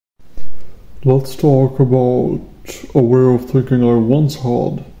Let's talk about a way of thinking I once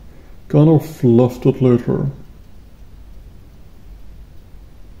had, kind of left it later,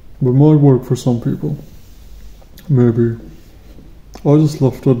 but might work for some people. Maybe. I just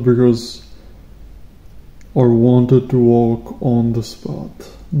left it because I wanted to walk on this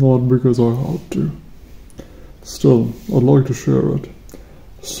path, not because I had to. Still, I'd like to share it.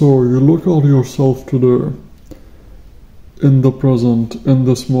 So you look at yourself today, in the present, in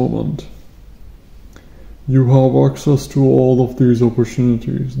this moment. You have access to all of these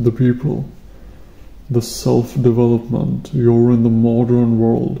opportunities, the people, the self-development. You're in the modern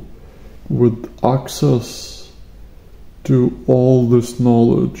world with access to all this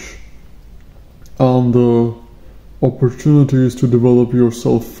knowledge and the opportunities to develop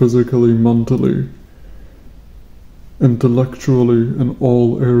yourself physically, mentally, intellectually, in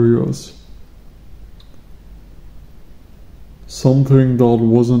all areas. Something that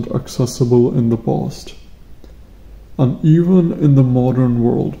wasn't accessible in the past. And even in the modern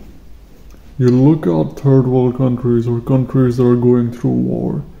world, you look at third world countries or countries that are going through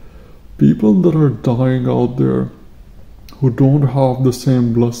war, people that are dying out there who don't have the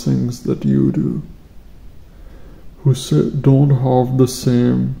same blessings that you do, who don't have the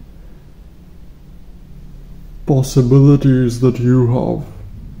same possibilities that you have,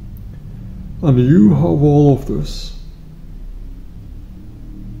 and you have all of this.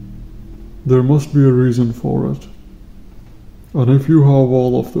 There must be a reason for it. And if you have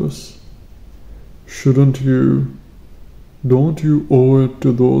all of this, don't you owe it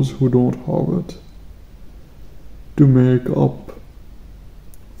to those who don't have it to make up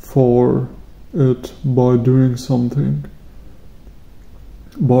for it by doing something,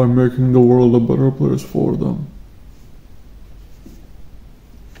 by making the world a better place for them,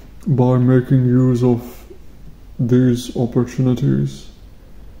 by making use of these opportunities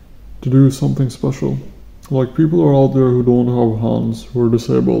to do something special? Like, people are out there who don't have hands, who are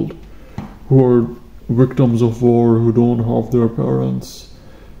disabled, who are victims of war, who don't have their parents,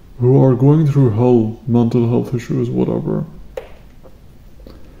 who are going through hell, mental health issues, whatever.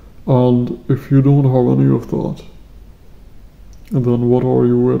 And if you don't have any of that, then what are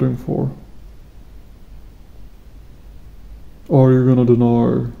you waiting for? Are you gonna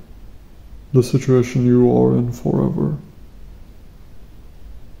deny the situation you are in forever?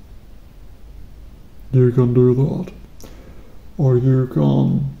 You can do that, or you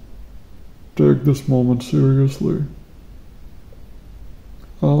can take this moment seriously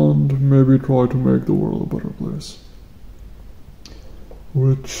and maybe try to make the world a better place,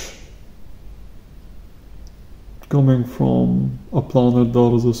 which, coming from a planet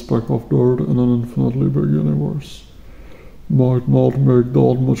that is a speck of dirt in an infinitely big universe, might not make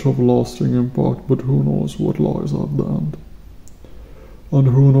that much of a lasting impact, but who knows what lies at the end. And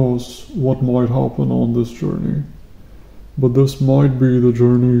who knows what might happen on this journey. But this might be the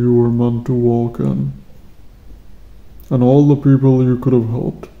journey you were meant to walk in. And all the people you could have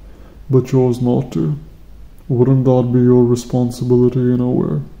helped, but chose not to, wouldn't that be your responsibility in a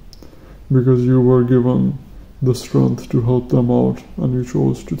way? Because you were given the strength to help them out, and you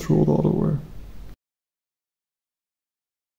chose to throw that away.